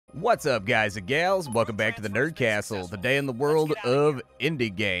What's up, guys and gals? Welcome back to the Nerd Castle, the day in the world of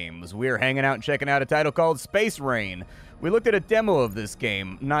indie games. We're hanging out and checking out a title called Space Rain. We looked at a demo of this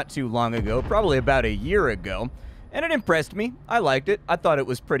game not too long ago, probably about a year ago, and it impressed me. I liked it. I thought it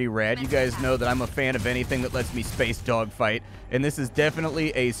was pretty rad. You guys know that I'm a fan of anything that lets me space dogfight, and this is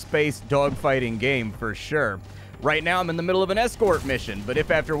definitely a space dogfighting game for sure. Right now, I'm in the middle of an escort mission, but if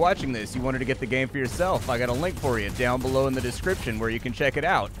after watching this, you wanted to get the game for yourself, I got a link for you down below in the description where you can check it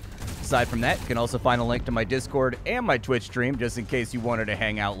out. Aside from that, you can also find a link to my Discord and my Twitch stream, just in case you wanted to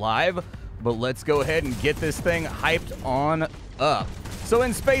hang out live. But let's go ahead and get this thing hyped on up. So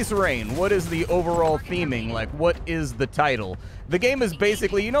in Space Rain, what is the overall theming? Like, what is the title? The game is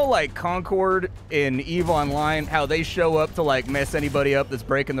basically, you know, like Concord in EVE Online, how they show up to, like, mess anybody up that's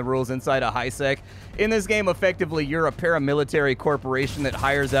breaking the rules inside a high-sec? In this game, effectively, you're a paramilitary corporation that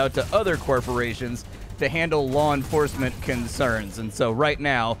hires out to other corporations to handle law enforcement concerns. And so right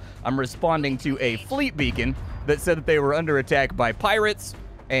now, I'm responding to a fleet beacon that said that they were under attack by pirates,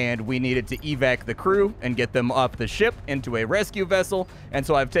 and we needed to evac the crew and get them off the ship into a rescue vessel. And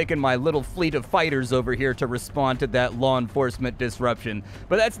so I've taken my little fleet of fighters over here to respond to that law enforcement disruption.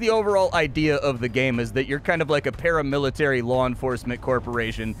 But that's the overall idea of the game, is that you're kind of like a paramilitary law enforcement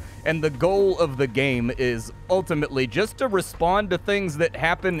corporation, and the goal of the game is ultimately just to respond to things that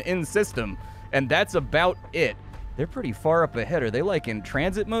happen in system. And that's about it. They're pretty far up ahead. Are they like in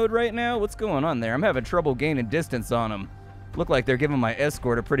transit mode right now? What's going on there? I'm having trouble gaining distance on them. Look like they're giving my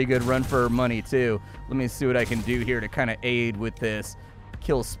escort a pretty good run for her money too. Let me see what I can do here to kind of aid with this.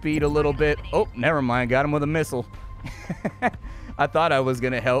 Kill speed a little bit. Oh, never mind. Got him with a missile. I thought I was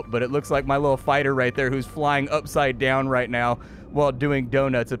going to help, but it looks like my little fighter right there who's flying upside down right now while doing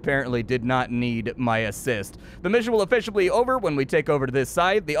donuts apparently did not need my assist. The mission will officially be over when we take over to this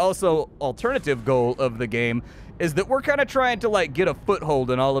side. The also alternative goal of the game is that we're kind of trying to like get a foothold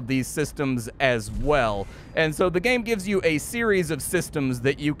in all of these systems as well. And so the game gives you a series of systems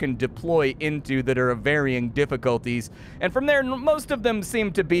that you can deploy into that are of varying difficulties. And from there, most of them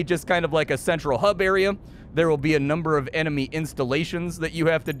seem to be just kind of like a central hub area. There will be a number of enemy installations that you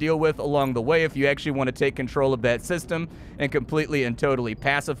have to deal with along the way if you actually want to take control of that system and completely and totally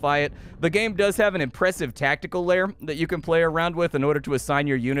pacify it. The game does have an impressive tactical layer that you can play around with in order to assign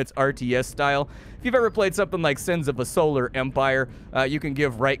your units RTS style. If you've ever played something like Sins of a Solar Empire, you can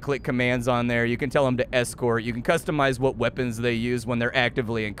give right-click commands on there. You can tell them to escort. You can customize what weapons they use when they're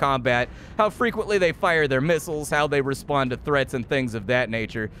actively in combat, how frequently they fire their missiles, how they respond to threats, and things of that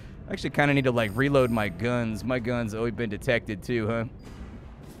nature. I actually kind of need to, like, reload my guns. My guns have always been detected, too, huh?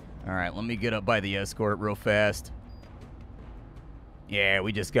 All right, let me get up by the escort real fast. Yeah,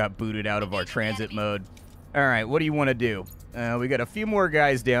 we just got booted out of our transit mode. All right, what do you want to do? We got a few more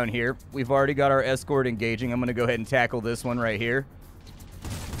guys down here. We've already got our escort engaging. I'm going to go ahead and tackle this one right here.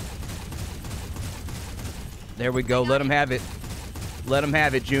 There we go. Let him have it. Let him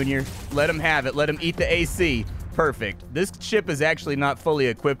have it, Junior. Let him have it. Let him eat the AC. Perfect. This ship is actually not fully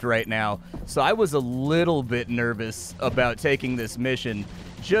equipped right now, so I was a little bit nervous about taking this mission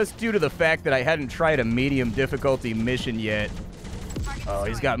just due to the fact that I hadn't tried a medium difficulty mission yet. Oh,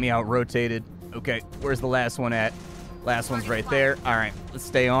 he's got me out-rotated. Okay, where's the last one at? Last one's right there. All right, let's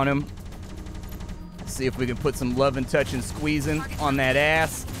stay on him. See if we can put some love and touch and squeezing on that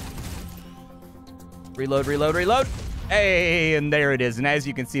ass. Reload, reload, reload. Hey, and there it is. And as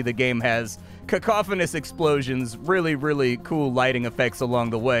you can see, the game has cacophonous explosions, really, really cool lighting effects along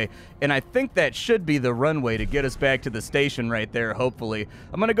the way. And I think that should be the runway to get us back to the station right there, hopefully.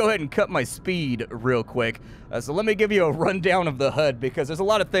 I'm going to go ahead and cut my speed real quick. So let me give you a rundown of the HUD, because there's a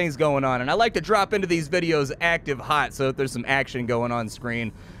lot of things going on. And I like to drop into these videos active hot so that there's some action going on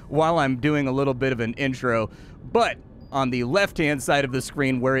screen while I'm doing a little bit of an intro. But on the left-hand side of the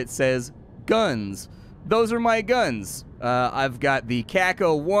screen where it says guns, those are my guns. I've got the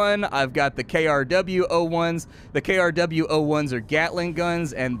CAC-01, I've got the KRW-01s. The KRW-01s are Gatling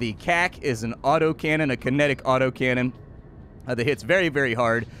guns, and the CAC is an autocannon, a kinetic autocannon that hits very, very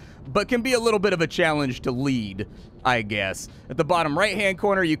hard, but can be a little bit of a challenge to lead, I guess. At the bottom right-hand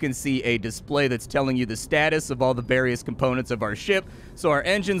corner, you can see a display that's telling you the status of all the various components of our ship. So our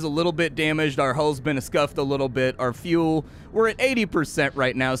engine's a little bit damaged, our hull's been scuffed a little bit, our fuel, we're at 80%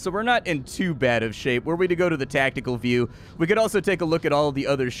 right now, so we're not in too bad of shape. Were we to go to the tactical view, we could also take a look at all of the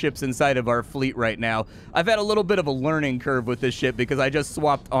other ships inside of our fleet right now. I've had a little bit of a learning curve with this ship because I just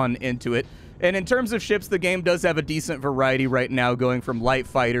swapped on into it. And in terms of ships, the game does have a decent variety right now, going from light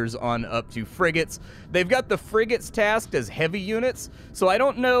fighters on up to frigates. They've got the frigates tasked as heavy units, so I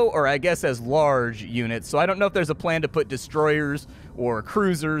don't know, or I guess as large units, so I don't know if there's a plan to put destroyers or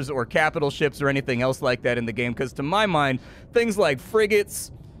cruisers or capital ships or anything else like that in the game, because to my mind, things like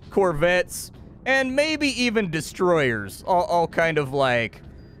frigates, corvettes, and maybe even destroyers. All kind of like,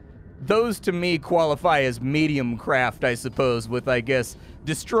 those to me qualify as medium craft, I suppose, with, I guess,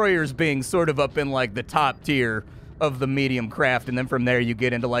 destroyers being sort of up in like the top tier of the medium craft, and then from there you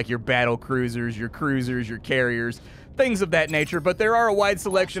get into like your battle cruisers, your carriers, things of that nature. But there are a wide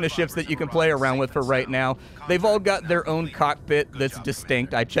selection of ships that you can play around with for right now. They've all got their own cockpit that's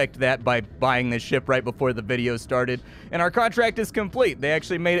distinct. I checked that by buying this ship right before the video started, and our contract is complete. They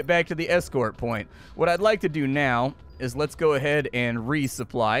actually made it back to the escort point. What I'd like to do now is let's go ahead and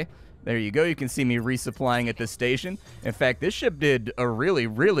resupply. There you go. You can see me resupplying at this station. In fact, this ship did a really,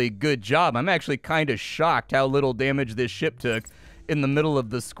 really good job. I'm actually kind of shocked how little damage this ship took in the middle of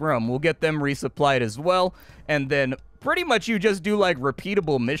the scrum. We'll get them resupplied as well. And then pretty much you just do like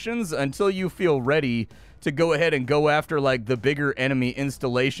repeatable missions until you feel ready to go ahead and go after like the bigger enemy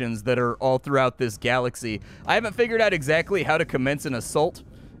installations that are all throughout this galaxy. I haven't figured out exactly how to commence an assault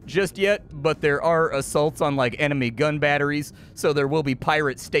just yet, but there are assaults on like enemy gun batteries, so there will be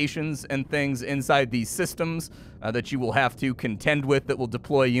pirate stations and things inside these systems that you will have to contend with that will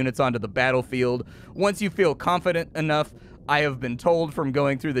deploy units onto the battlefield. Once you feel confident enough, I have been told from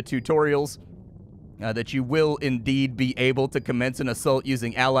going through the tutorials that you will indeed be able to commence an assault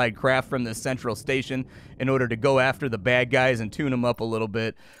using allied craft from this central station in order to go after the bad guys and tune them up a little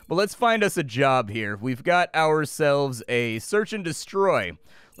bit. But let's find us a job here. We've got ourselves a search and destroy.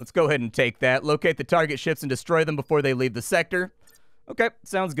 Let's go ahead and take that. Locate the target ships and destroy them before they leave the sector. Okay,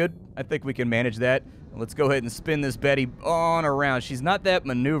 sounds good. I think we can manage that. Let's go ahead and spin this Betty on around. She's not that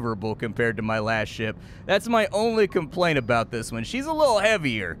maneuverable compared to my last ship. That's my only complaint about this one. She's a little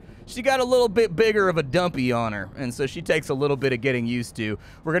heavier. She got a little bit bigger of a dumpy on her, and so she takes a little bit of getting used to.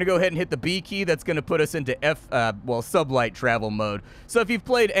 We're going to go ahead and hit the B key. That's going to put us into sublight travel mode. So if you've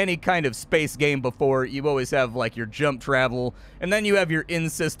played any kind of space game before, you always have like your jump travel, and then you have your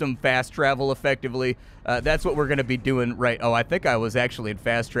in-system fast travel effectively. That's what we're going to be doing right. Oh, I think I was actually in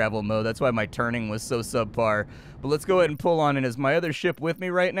fast travel mode. That's why my turning was so subpar. But let's go ahead and pull on in. Is my other ship with me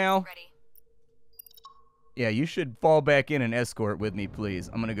right now? Ready. Yeah, you should fall back in and escort with me, please.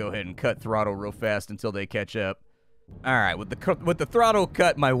 I'm going to go ahead and cut throttle real fast until they catch up. All right, with the throttle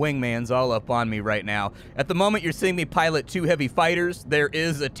cut, my wingman's all up on me right now. At the moment, you're seeing me pilot 2 heavy fighters. There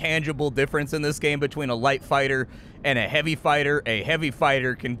is a tangible difference in this game between a light fighter and a heavy fighter. A heavy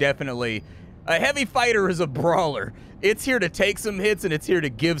fighter can definitely... A heavy fighter is a brawler. It's here to take some hits, and it's here to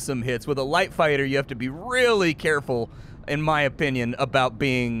give some hits. With a light fighter, you have to be really careful, in my opinion, about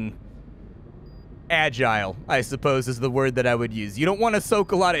being... agile, I suppose, is the word that I would use. You don't want to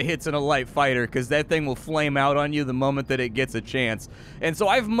soak a lot of hits in a light fighter because that thing will flame out on you the moment that it gets a chance. And so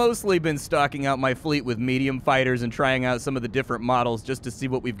I've mostly been stocking out my fleet with medium fighters and trying out some of the different models just to see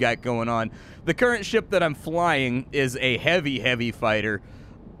what we've got going on. The current ship that I'm flying is a heavy fighter,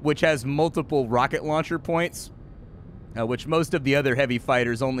 which has multiple rocket launcher points, which most of the other heavy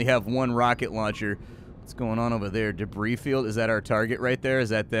fighters only have 1 rocket launcher. What's going on over there? Debris field? Is that our target right there? Is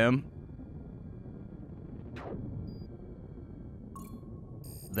that them?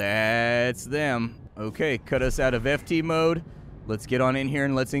 That's them. Okay, cut us out of FT mode. Let's get on in here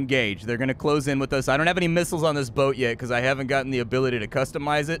and let's engage. They're going to close in with us. I don't have any missiles on this boat yet because I haven't gotten the ability to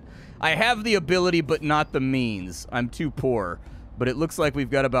customize it. I have the ability, but not the means. I'm too poor. But it looks like we've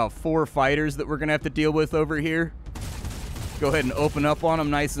got about 4 fighters that we're going to have to deal with over here. Go ahead and open up on them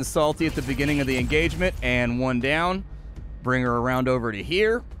nice and salty at the beginning of the engagement. And 1 down. Bring her around over to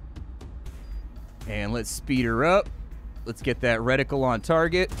here. And let's speed her up. Let's get that reticle on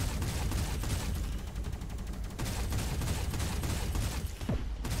target.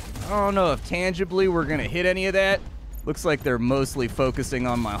 I don't know if tangibly we're going to hit any of that. Looks like they're mostly focusing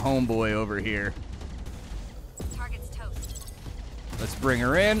on my homeboy over here. Target's toast. Let's bring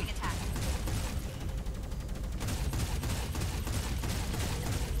her in.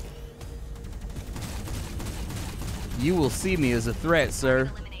 You will see me as a threat,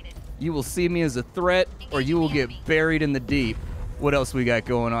 sir. You will see me as a threat, or you will get buried in the deep. What else we got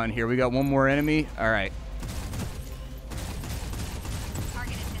going on here? We got 1 more enemy. All right.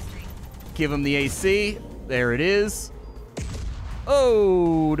 Target is history. Give him the AC. There it is.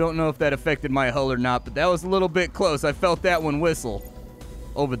 Oh, don't know if that affected my hull or not, but that was a little bit close. I felt that one whistle.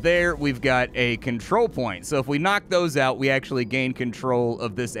 Over there, we've got a control point. So if we knock those out, we actually gain control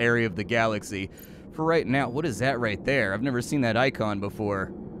of this area of the galaxy. For right now, what is that right there? I've never seen that icon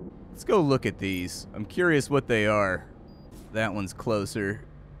before. Let's go look at these. I'm curious what they are. That one's closer.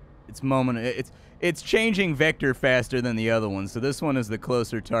 It's changing vector faster than the other one, so this one is the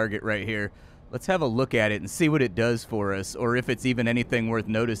closer target right here. Let's have a look at it and see what it does for us, or if it's even anything worth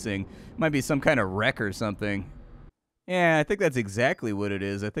noticing. Might be some kind of wreck or something. Yeah, I think that's exactly what it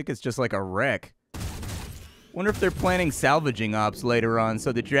is. I think it's just like a wreck. Wonder if they're planning salvaging ops later on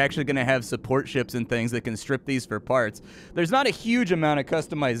so that you're actually going to have support ships and things that can strip these for parts. There's not a huge amount of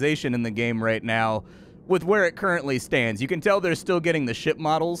customization in the game right now with where it currently stands. You can tell they're still getting the ship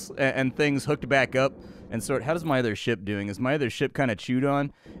models and things hooked back up. And sort, how does my other ship doing? Is my other ship kind of chewed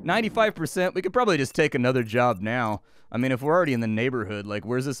on? 95%. We could probably just take another job now. I mean, if we're already in the neighborhood, like,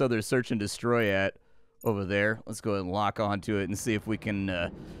 where's this other search and destroy at? Over there. Let's go ahead and lock onto it and see if we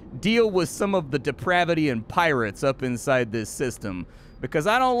can deal with some of the depravity and pirates up inside this system. Because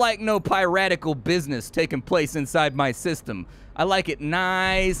I don't like no piratical business taking place inside my system. I like it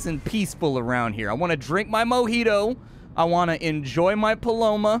nice and peaceful around here. I want to drink my mojito. I want to enjoy my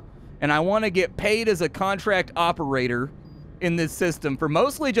Paloma. And I want to get paid as a contract operator in this system for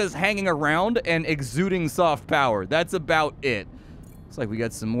mostly just hanging around and exuding soft power. That's about it. Looks like we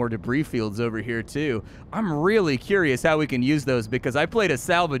got some more debris fields over here, too. I'm really curious how we can use those because I played a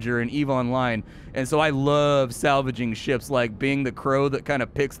salvager in EVE Online, and so I love salvaging ships, like being the crow that kind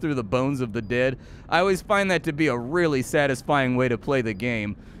of picks through the bones of the dead. I always find that to be a really satisfying way to play the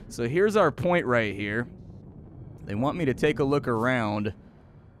game. So here's our point right here. They want me to take a look around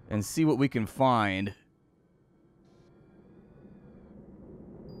and see what we can find.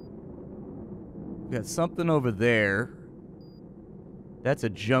 We got something over there. That's a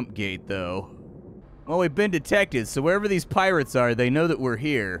jump gate, though. Well, we've been detected, so wherever these pirates are, they know that we're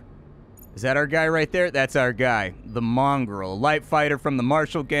here. Is that our guy right there? That's our guy. The Mongrel. Light fighter from the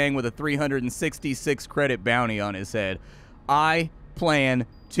Marshall Gang with a 366 credit bounty on his head. I plan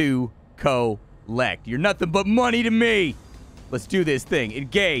to collect. You're nothing but money to me! Let's do this thing.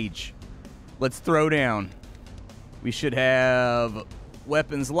 Engage. Let's throw down. We should have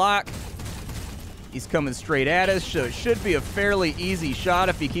weapons lock. He's coming straight at us, so it should be a fairly easy shot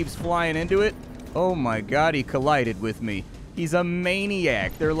if he keeps flying into it. Oh my God, he collided with me. He's a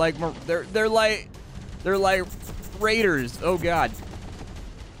maniac. They're like raiders. Oh God.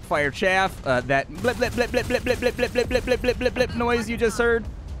 Fire chaff. That blip blip blip blip blip blip blip blip blip blip blip blip blip blip noise you just heard.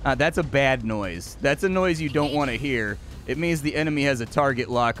 That's a bad noise. That's a noise you don't want to hear. It means the enemy has a target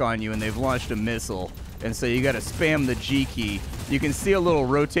lock on you and they've launched a missile. And so you got to spam the G key. You can see a little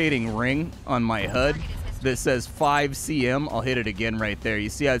rotating ring on my HUD that says 5 cm. I'll hit it again right there. You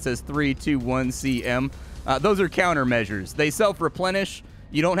see how it says 3, 2, 1 cm? Those are countermeasures. They self-replenish.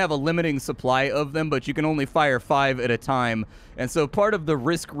 You don't have a limiting supply of them, but you can only fire 5 at a time. And so part of the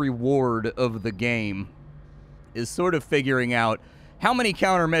risk-reward of the game is sort of figuring out how many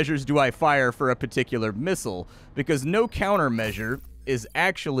countermeasures do I fire for a particular missile, because no countermeasure is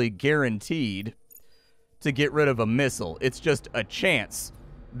actually guaranteed to get rid of a missile. It's just a chance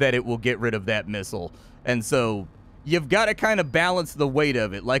that it will get rid of that missile. And so you've got to kind of balance the weight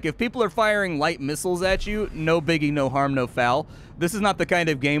of it. Like if people are firing light missiles at you, no biggie, no harm, no foul. This is not the kind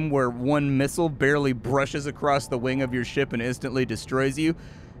of game where one missile barely brushes across the wing of your ship and instantly destroys you.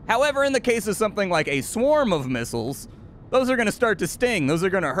 However, in the case of something like a swarm of missiles, those are going to start to sting. Those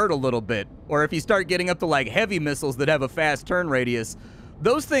are going to hurt a little bit. Or if you start getting up to like heavy missiles that have a fast turn radius,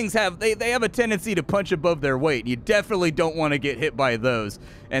 those things have, they have a tendency to punch above their weight. You definitely don't want to get hit by those.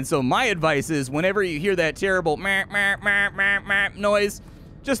 And so my advice is whenever you hear that terrible meh, meh, meh, meh, meh noise,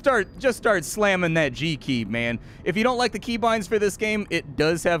 just start slamming that G key, man. If you don't like the keybinds for this game, it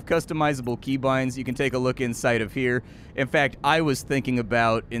does have customizable keybinds. You can take a look inside of here. In fact, I was thinking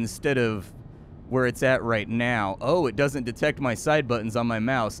about, instead of where it's at right now. Oh, it doesn't detect my side buttons on my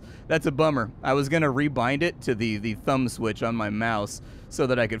mouse. That's a bummer. I was going to rebind it to the thumb switch on my mouse so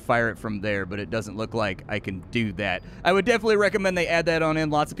that I could fire it from there, but it doesn't look like I can do that. I would definitely recommend they add that on in.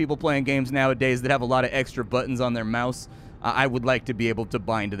 Lots of people playing games nowadays that have a lot of extra buttons on their mouse. I would like to be able to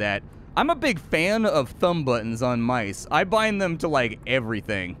bind that. I'm a big fan of thumb buttons on mice. I bind them to like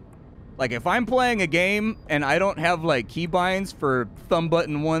everything. Like if I'm playing a game and I don't have like keybinds for thumb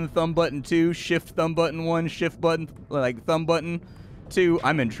button 1, thumb button 2, shift thumb button 1, shift button, like thumb button 2,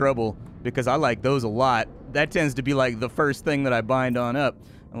 I'm in trouble because I like those a lot. That tends to be like the first thing that I bind on up.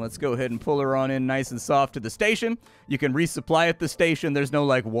 And let's go ahead and pull her on in nice and soft to the station. You can resupply at the station. There's no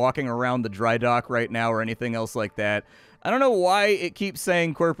like walking around the dry dock right now or anything else like that. I don't know why it keeps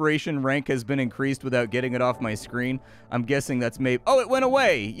saying corporation rank has been increased without getting it off my screen. I'm guessing that's maybe... Oh, it went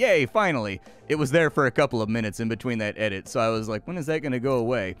away! Yay, finally! It was there for a couple of minutes in between that edit, so I was like, when is that going to go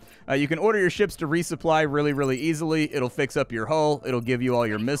away? You can order your ships to resupply really, really easily. It'll fix up your hull. It'll give you all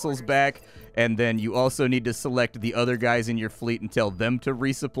your missiles back. And then you also need to select the other guys in your fleet and tell them to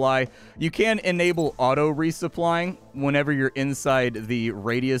resupply. You can enable auto resupplying whenever you're inside the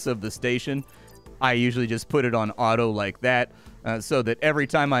radius of the station. I usually just put it on auto like that. so that every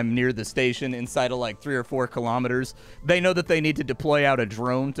time I'm near the station inside of like 3 or 4 kilometers, they know that they need to deploy out a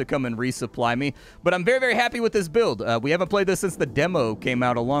drone to come and resupply me. But I'm very, very happy with this build. We haven't played this since the demo came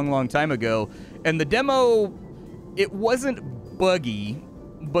out a long, long time ago. And the demo, it wasn't buggy,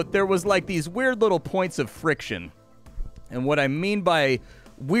 but there was like these weird little points of friction. And what I mean by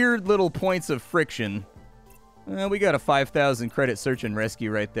weird little points of friction, we got a 5,000 credit search and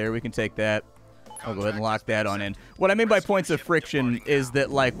rescue right there. We can take that. I'll go ahead and lock that on in. What I mean by points of friction is that,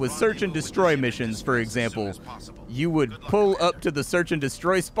 like, with search and destroy missions, for example, you would pull up to the search and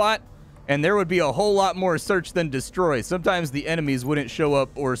destroy spot, and there would be a whole lot more search than destroy. Sometimes the enemies wouldn't show up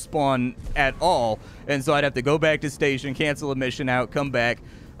or spawn at all, and so I'd have to go back to station, cancel a mission out, come back.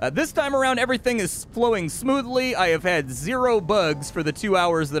 This time around, everything is flowing smoothly. I have had 0 bugs for the 2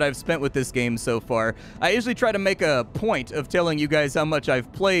 hours that I've spent with this game so far. I usually try to make a point of telling you guys how much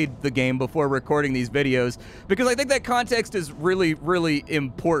I've played the game before recording these videos, because I think that context is really, really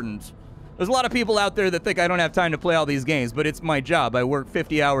important. There's a lot of people out there that think I don't have time to play all these games, but it's my job. I work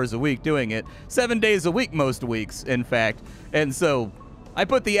 50 hours a week doing it, 7 days a week most weeks, in fact, and so I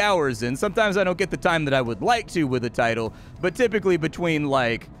put the hours in. Sometimes I don't get the time that I would like to with a title, but typically between,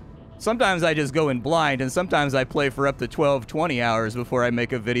 like, sometimes I just go in blind, and sometimes I play for up to 12, 20 hours before I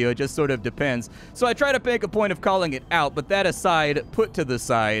make a video. It just sort of depends. So I try to make a point of calling it out, but that aside, put to the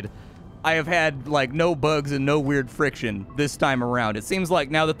side, I have had, like, no bugs and no weird friction this time around. It seems like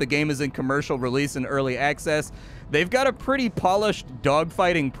now that the game is in commercial release and early access, they've got a pretty polished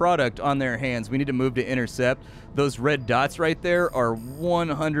dogfighting product on their hands. We need to move to intercept. Those red dots right there are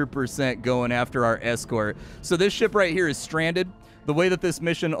 100% going after our escort. So this ship right here is stranded, the way that this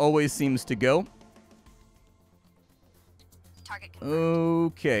mission always seems to go. Target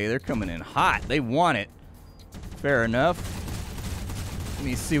confirmed. Okay, they're coming in hot. They want it. Fair enough. Let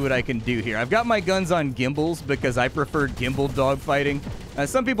me see what I can do here. I've got my guns on gimbals because I prefer gimbal dogfighting.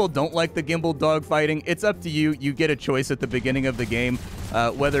 Some people don't like the gimbal dogfighting. It's up to you. You get a choice at the beginning of the game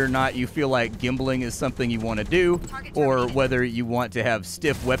whether or not you feel like gimbling is something you want to do, or whether you want to have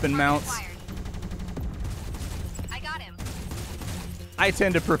stiff weapon mounts. I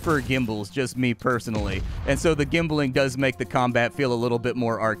tend to prefer gimbals, just me personally, and so the gimbling does make the combat feel a little bit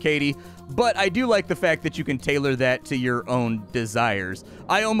more arcadey, but I do like the fact that you can tailor that to your own desires.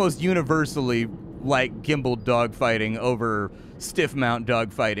 I almost universally like gimbal dogfighting over stiff mount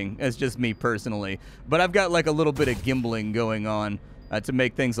dogfighting. That's just me personally, but I've got like a little bit of gimbling going on to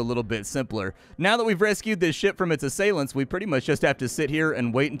make things a little bit simpler. Now that we've rescued this ship from its assailants, we pretty much just have to sit here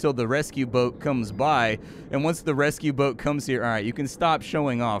and wait until the rescue boat comes by. And once the rescue boat comes here, all right, you can stop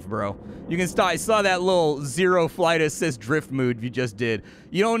showing off, bro. You can stop. I saw that little 0 flight assist drift move you just did.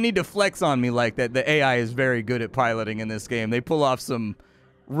 You don't need to flex on me like that. The AI is very good at piloting in this game. They pull off some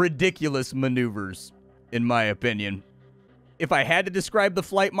ridiculous maneuvers, in my opinion. If I had to describe the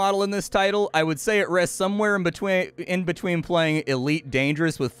flight model in this title, I would say it rests somewhere in between playing Elite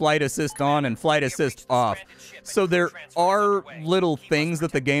Dangerous with flight assist on and flight assist off. So there are little things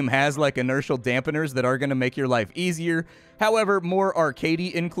that the game has, like inertial dampeners, that are going to make your life easier. However, more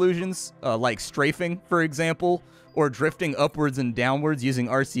arcadey inclusions, like strafing, for example, or drifting upwards and downwards using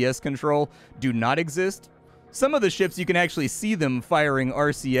RCS control, do not exist. Some of the ships, you can actually see them firing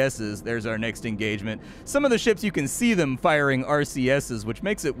RCSs. There's our next engagement. Some of the ships, you can see them firing RCSs, which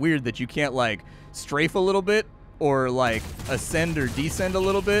makes it weird that you can't, like, strafe a little bit or, like, ascend or descend a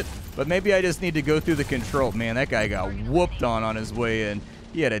little bit. But maybe I just need to go through the control. Man, that guy got whooped on his way in.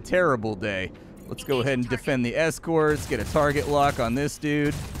 He had a terrible day. Let's go ahead and defend the escorts, get a target lock on this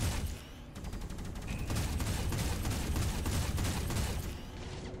dude.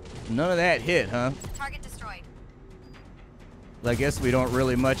 None of that hit, huh? Target destroyed. I guess we don't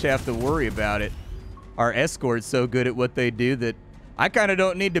really much have to worry about it. Our escort's so good at what they do that I kind of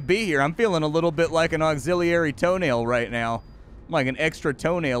don't need to be here. I'm feeling a little bit like an auxiliary toenail right now. Like an extra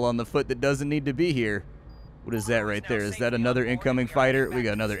toenail on the foot that doesn't need to be here. What is that right there? Is that another incoming fighter? We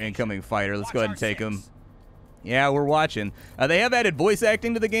got another incoming fighter. Let's go ahead and take him. Yeah, we're watching. They have added voice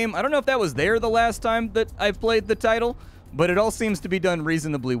acting to the game. I don't know if that was there the last time that I've played the title, but it all seems to be done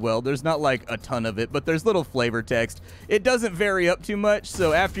reasonably well. There's not like a ton of it, but there's little flavor text. It doesn't vary up too much,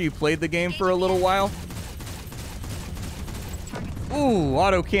 so after you played the game for a little while... Ooh,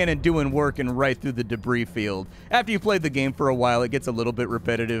 autocannon doing work and right through the debris field. After you played the game for a while, it gets a little bit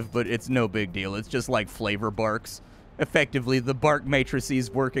repetitive, but it's no big deal. It's just like flavor barks. Effectively, the bark matrices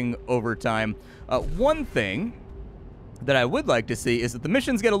working overtime. One thing that I would like to see is that the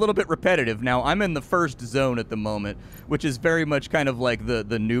missions get a little bit repetitive. Now, I'm in the first zone at the moment, which is very much kind of like the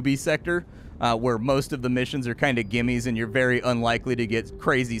newbie sector. where most of the missions are kind of gimmies and you're very unlikely to get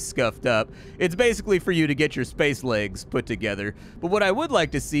crazy scuffed up. It's basically for you to get your space legs put together. But what I would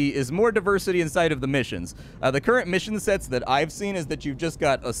like to see is more diversity inside of the missions. The current mission sets that I've seen is that you've just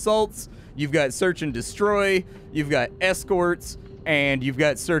got assaults, you've got search and destroy, you've got escorts, and you've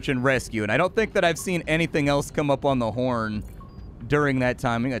got search and rescue. And I don't think that I've seen anything else come up on the horn during that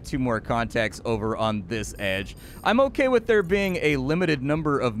time. We got 2 more contacts over on this edge. I'm okay with there being a limited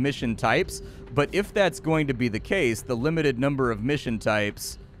number of mission types, but if that's going to be the case, the limited number of mission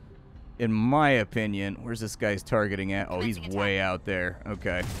types, in my opinion, where's this guy's targeting at? Oh, he's way out there.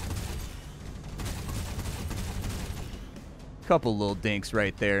 Okay. Couple little dinks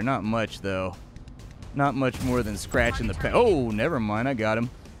right there. Not much, though. Not much more than scratching the pen. Oh, never mind. I got him.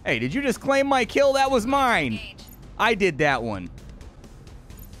 Hey, did you just claim my kill? That was mine. I did that one.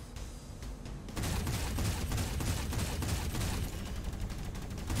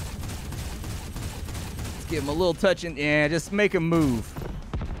 Give him a little touch and yeah, just make him move.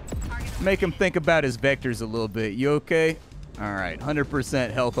 Make him think about his vectors a little bit. You okay? All right,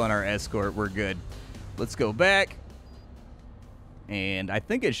 100% health on our escort. We're good. Let's go back. And I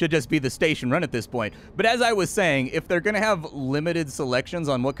think it should just be the station run at this point. But as I was saying, if they're going to have limited selections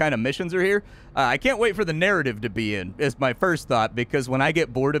on what kind of missions are here, I can't wait for the narrative to be in, is my first thought, because when I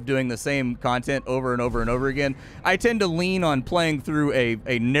get bored of doing the same content over and over and over again, I tend to lean on playing through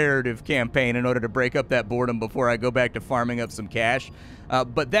a narrative campaign in order to break up that boredom before I go back to farming up some cash.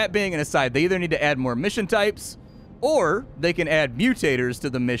 But that being an aside, they either need to add more mission types, or they can add mutators to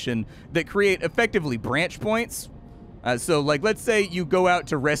the mission that create effectively branch points. So, like, let's say you go out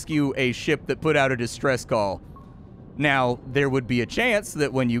to rescue a ship that put out a distress call. Now, there would be a chance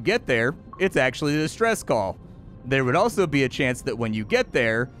that when you get there, it's actually a distress call. There would also be a chance that when you get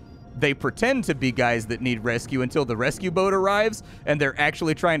there, they pretend to be guys that need rescue until the rescue boat arrives, and they're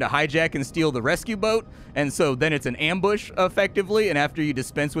actually trying to hijack and steal the rescue boat, and so then it's an ambush, effectively, and after you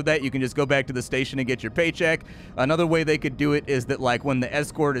dispense with that, you can just go back to the station and get your paycheck. Another way they could do it is that, like, when the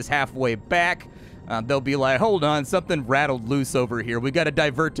escort is halfway back, they'll be like, hold on, something rattled loose over here. We got to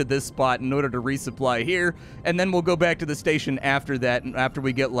divert to this spot in order to resupply here, and then we'll go back to the station after that, and after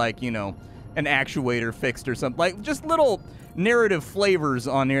we get, like, you know, an actuator fixed or something. Like, just little narrative flavors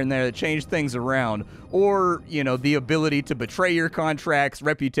on here and there that change things around. Or, you know, the ability to betray your contracts,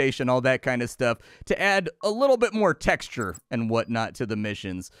 reputation, all that kind of stuff, to add a little bit more texture and whatnot to the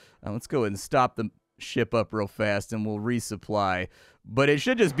missions. Let's go ahead and stop the ship up real fast, and we'll resupply. But it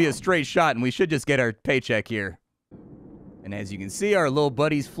should just be a straight shot, and we should just get our paycheck here. And as you can see, our little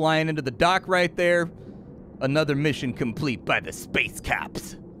buddy's flying into the dock right there. Another mission complete by the Space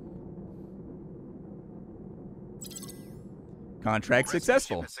Cops. Contract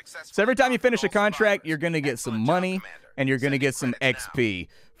successful. So every time you finish a contract, you're going to get some money, and you're going to get some XP.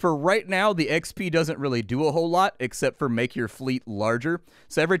 For right now, the XP doesn't really do a whole lot, except for make your fleet larger.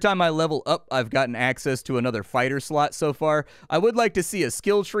 So every time I level up, I've gotten access to another fighter slot so far. I would like to see a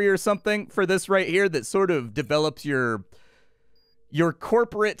skill tree or something for this right here that sort of develops your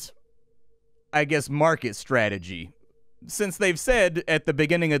corporate, I guess, market strategy. Since they've said at the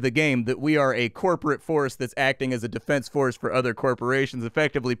beginning of the game that we are a corporate force that's acting as a defense force for other corporations,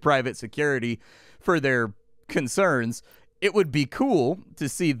 effectively private security for their concerns, it would be cool to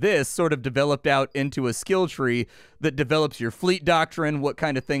see this sort of developed out into a skill tree that develops your fleet doctrine, what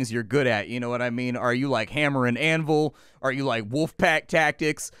kind of things you're good at. You know what I mean? Are you like hammer and anvil? Are you like wolf pack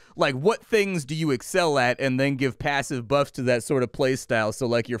tactics? Like, what things do you excel at, and then give passive buffs to that sort of play style? So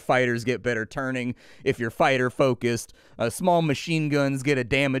like your fighters get better turning if you're fighter focused. Small machine guns get a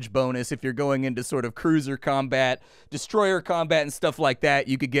damage bonus if you're going into sort of cruiser combat, destroyer combat, and stuff like that.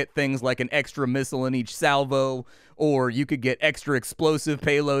 You could get things like an extra missile in each salvo, or you could get extra explosive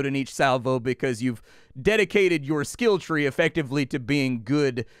payload in each salvo because you've dedicated your skill tree effectively to being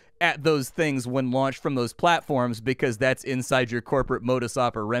good at those things when launched from those platforms, because that's inside your corporate modus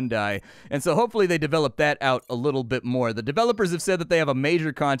operandi. And so hopefully they develop that out a little bit more. The developers have said that they have a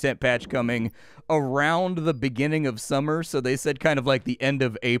major content patch coming around the beginning of summer. So they said kind of like the end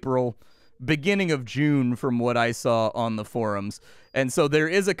of April, beginning of June from what I saw on the forums. And so there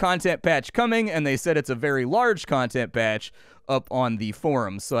is a content patch coming, and they said it's a very large content patch up on the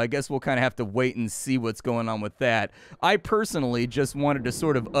forums. So I guess we'll kind of have to wait and see what's going on with that. I personally just wanted to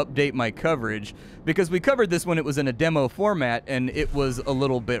sort of update my coverage because we covered this when it was in a demo format and it was a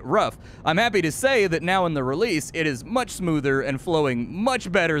little bit rough. I'm happy to say that now in the release, it is much smoother and flowing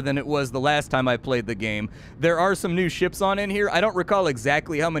much better than it was the last time I played the game. There are some new ships on in here. I don't recall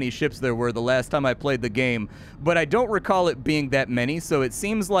exactly how many ships there were the last time I played the game, but I don't recall it being that many. many, so it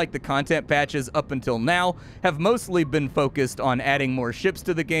seems like the content patches up until now have mostly been focused on adding more ships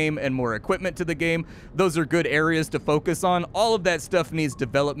to the game and more equipment to the game. Those are good areas to focus on. All of that stuff needs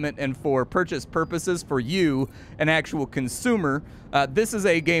development, and for purchase purposes, for you, an actual consumer, this is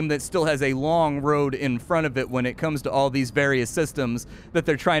a game that still has a long road in front of it when it comes to all these various systems that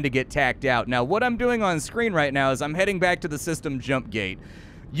they're trying to get tacked out. Now, what I'm doing on screen right now is I'm heading back to the system jump gate.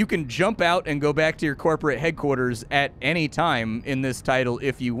 You can jump out and go back to your corporate headquarters at any time in this title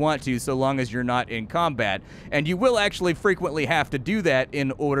if you want to, so long as you're not in combat. And you will actually frequently have to do that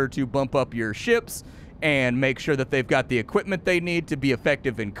in order to bump up your ships and make sure that they've got the equipment they need to be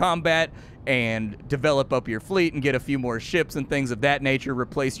effective in combat, and develop up your fleet and get a few more ships and things of that nature,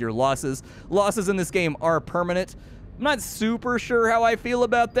 replace your losses. Losses in this game are permanent. I'm not super sure how I feel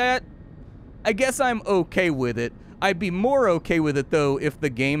about that. I guess I'm okay with it. I'd be more okay with it, though, if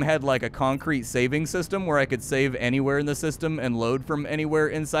the game had like a concrete saving system where I could save anywhere in the system and load from anywhere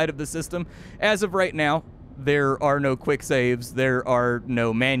inside of the system. As of right now, there are no quick saves, there are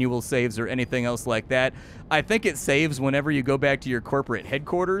no manual saves or anything else like that. I think it saves whenever you go back to your corporate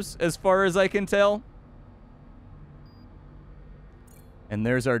headquarters, as far as I can tell. And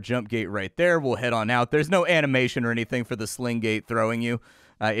there's our jump gate right there. We'll head on out. There's no animation or anything for the sling gate throwing you.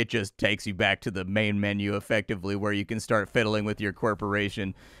 It just takes you back to the main menu, effectively, where you can start fiddling with your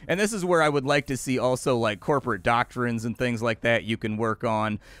corporation. And this is where I would like to see also, like, corporate doctrines and things like that you can work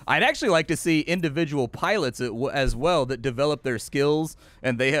on. I'd actually like to see individual pilots as well that develop their skills,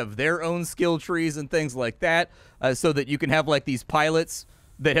 and they have their own skill trees and things like that, so that you can have, like, these pilots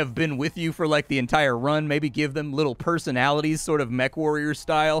that have been with you for like the entire run. Maybe give them little personalities, sort of Mech Warrior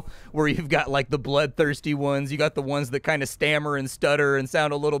style, where you've got like the bloodthirsty ones, you got the ones that kind of stammer and stutter and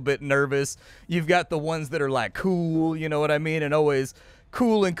sound a little bit nervous, you've got the ones that are like cool, you know what I mean, and always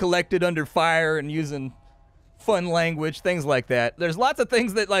cool and collected under fire and using fun language, things like that. There's lots of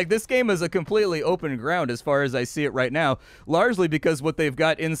things that, like, this game is a completely open ground as far as I see it right now, largely because what they've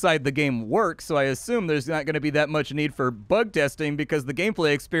got inside the game works, so I assume there's not going to be that much need for bug testing because the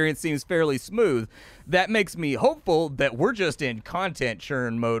gameplay experience seems fairly smooth. That makes me hopeful that we're just in content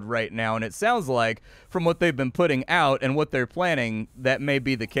churn mode right now, and it sounds like, from what they've been putting out and what they're planning, that may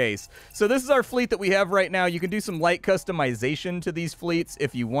be the case. So this is our fleet that we have right now. You can do some light customization to these fleets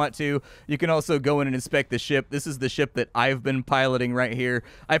if you want to. You can also go in and inspect the ship. This is the ship that I've been piloting right here.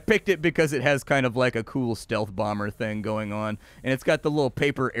 I picked it because it has kind of like a cool stealth bomber thing going on, and it's got the little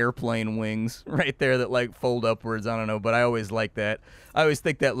paper airplane wings right there that like fold upwards. I don't know, but I always like that. I always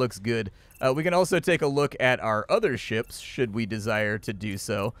think that looks good. We can also take a look at our other ships, should we desire to do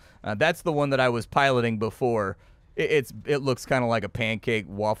so. That's the one that I was piloting before. It looks kind of like a pancake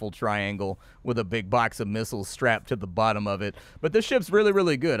waffle triangle with a big box of missiles strapped to the bottom of it. But this ship's really,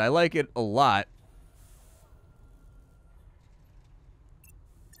 really good. I like it a lot.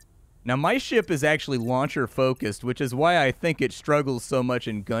 Now, my ship is actually launcher-focused, which is why I think it struggles so much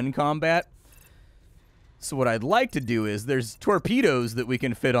in gun combat. So what I'd like to do is, there's torpedoes that we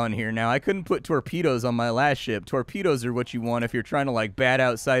can fit on here. Now, I couldn't put torpedoes on my last ship. Torpedoes are what you want if you're trying to, like, bat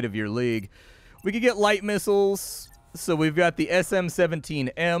outside of your league. We could get light missiles. So we've got the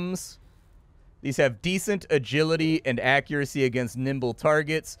SM-17Ms. These have decent agility and accuracy against nimble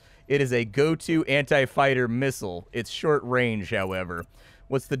targets. It is a go-to anti-fighter missile. It's short range, however.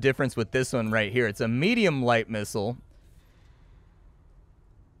 What's the difference with this one right here? It's a medium light missile.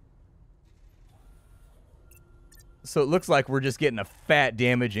 So it looks like we're just getting a fat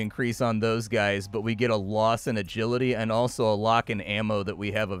damage increase on those guys, but we get a loss in agility and also a lock in ammo that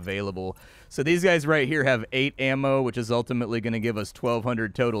we have available. So these guys right here have 8 ammo, which is ultimately going to give us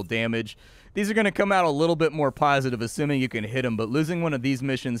 1,200 total damage. These are going to come out a little bit more positive, assuming you can hit them, but losing one of these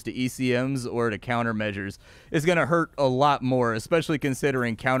missions to ECMs or to countermeasures is going to hurt a lot more, especially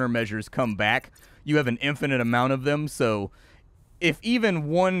considering countermeasures come back. You have an infinite amount of them, so if even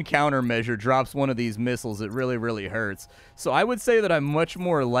one countermeasure drops one of these missiles, it really, really hurts. So I would say that I'm much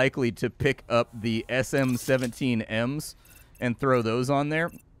more likely to pick up the SM-17Ms and throw those on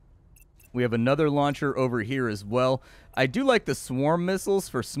there. We have another launcher over here as well. I do like the swarm missiles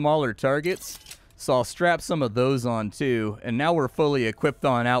for smaller targets, so I'll strap some of those on too. And now we're fully equipped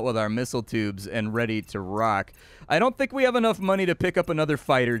on out with our missile tubes and ready to rock. I don't think we have enough money to pick up another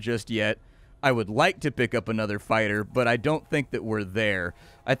fighter just yet. I would like to pick up another fighter, but I don't think that we're there.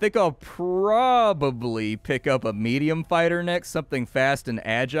 I think I'll probably pick up a medium fighter next, something fast and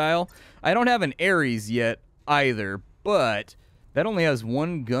agile. I don't have an Ares yet either, but that only has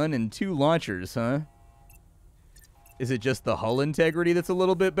 1 gun and 2 launchers, huh? Is it just the hull integrity that's a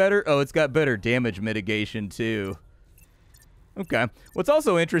little bit better? Oh, it's got better damage mitigation too. Okay. What's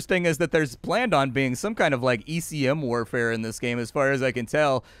also interesting is that there's planned on being some kind of like ECM warfare in this game, as far as I can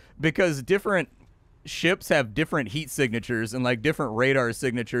tell, because different ships have different heat signatures and like different radar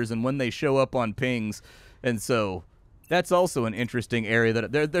signatures and when they show up on pings. And so that's also an interesting area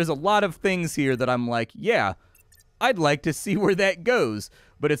that there's a lot of things here that I'm like, yeah, I'd like to see where that goes,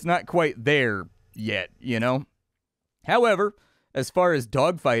 but it's not quite there yet, you know? However, as far as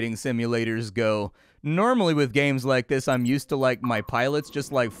dogfighting simulators go, normally with games like this, I'm used to like my pilots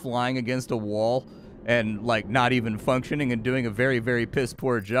just like flying against a wall and like not even functioning and doing a very, very piss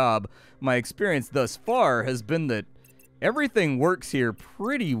poor job. My experience thus far has been that everything works here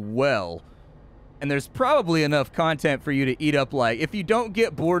pretty well. And there's probably enough content for you to eat up. Like, if you don't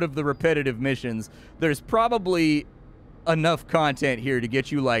get bored of the repetitive missions, there's probably enough content here to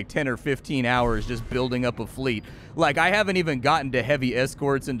get you like 10 or 15 hours just building up a fleet. Like, I haven't even gotten to heavy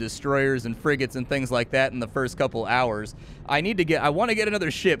escorts and destroyers and frigates and things like that in the first couple hours. I want to get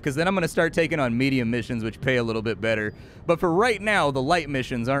another ship, because then I'm going to start taking on medium missions, which pay a little bit better. But for right now, the light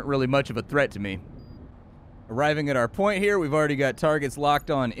missions aren't really much of a threat to me. Arriving at our point here, we've already got targets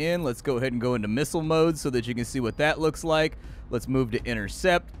locked on in. Let's go ahead and go into missile mode so that you can see what that looks like. Let's move to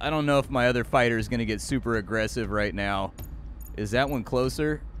intercept. I don't know if my other fighter is going to get super aggressive right now. Is that one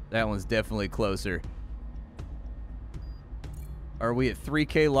closer? That one's definitely closer. Are we at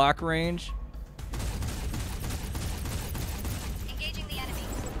 3K lock range? Engaging the enemy.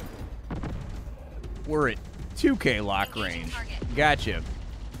 We're at 2K lock Engaging range. target. Gotcha.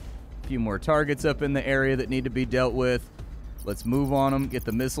 A few more targets up in the area that need to be dealt with. Let's move on them, get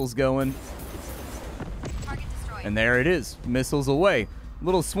the missiles going. Target destroyed. And there it is, missiles away.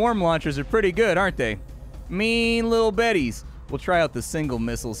 Little swarm launchers are pretty good, aren't they? Mean little betties. We'll try out the single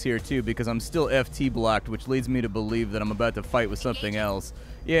missiles here too, because I'm still FT blocked, which leads me to believe that I'm about to fight with something else.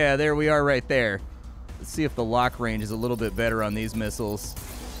 Yeah, there we are right there. Let's see if the lock range is a little bit better on these missiles.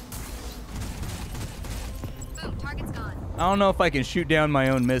 Boom, target's gone. I don't know if I can shoot down my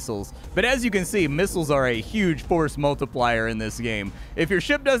own missiles, but as you can see, missiles are a huge force multiplier in this game. If your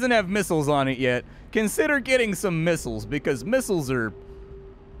ship doesn't have missiles on it yet, consider getting some missiles, because missiles are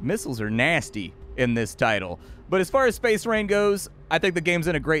nasty in this title. But as far as Space Rain goes, I think the game's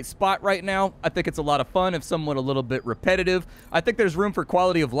in a great spot right now. I think it's a lot of fun, if somewhat a little bit repetitive. I think there's room for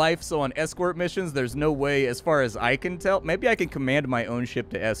quality of life, so on escort missions, there's no way, as far as I can tell, maybe I can command my own ship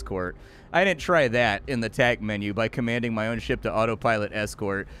to escort. I didn't try that in the TAC menu by commanding my own ship to autopilot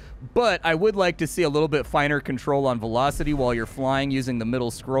escort, but I would like to see a little bit finer control on velocity while you're flying using the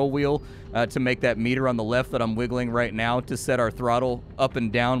middle scroll wheel to make that meter on the left that I'm wiggling right now to set our throttle up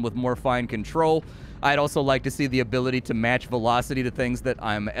and down with more fine control. I'd also like to see the ability to match velocity to things that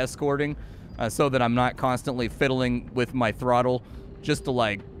I'm escorting so that I'm not constantly fiddling with my throttle just to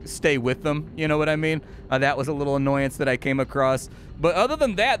like stay with them, you know what I mean? That was a little annoyance that I came across. But other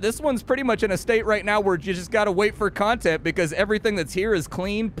than that, this one's pretty much in a state right now where you just gotta wait for content, because everything that's here is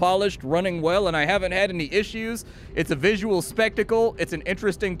clean, polished, running well, and I haven't had any issues. It's a visual spectacle. It's an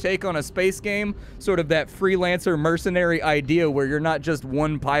interesting take on a space game, sort of that freelancer mercenary idea where you're not just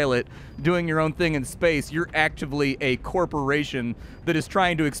one pilot doing your own thing in space. You're actively a corporation that is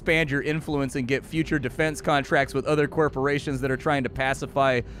trying to expand your influence and get future defense contracts with other corporations that are trying to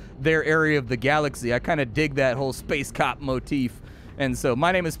pacify their area of the galaxy. I kind of dig that whole space cop motif. And so,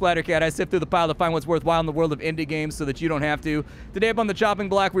 my name is Splattercat. I sift through the pile to find what's worthwhile in the world of indie games so that you don't have to. Today up on the chopping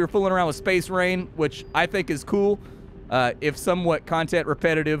block, we were fooling around with Space Rain, which I think is cool, if somewhat content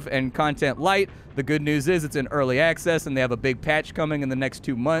repetitive and content light. The good news is it's in early access, and they have a big patch coming in the next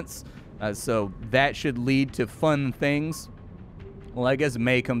 2 months. So that should lead to fun things. Well, I guess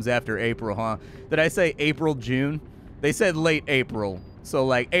May comes after April, huh? Did I say April, June? They said late April. So,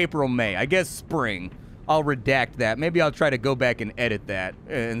 like, April, May. I guess spring. I'll redact that. Maybe I'll try to go back and edit that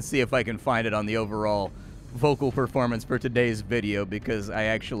and see if I can find it on the overall vocal performance for today's video, because I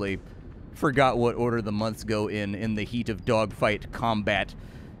actually forgot what order the months go in the heat of dogfight combat.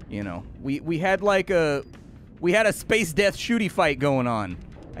 You know, we had a space death shooty fight going on.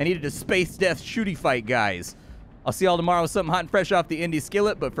 I needed a space death shooty fight, guys. I'll see y'all tomorrow with something hot and fresh off the indie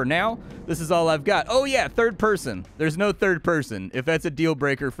skillet, but for now, this is all I've got. Oh yeah, third person. There's no third person. If that's a deal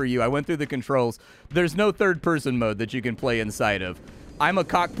breaker for you, I went through the controls. There's no third person mode that you can play inside of. I'm a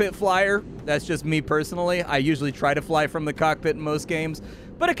cockpit flyer. That's just me personally. I usually try to fly from the cockpit in most games,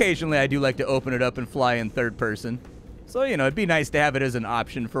 but occasionally I do like to open it up and fly in third person. So, you know, it'd be nice to have it as an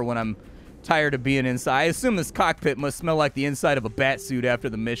option for when I'm tired of being inside. I assume this cockpit must smell like the inside of a bat suit after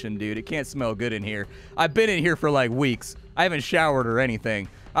the mission, dude. It can't smell good in here. I've been in here for like weeks. I haven't showered or anything.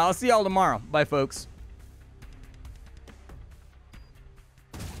 I'll see y'all tomorrow. Bye, folks.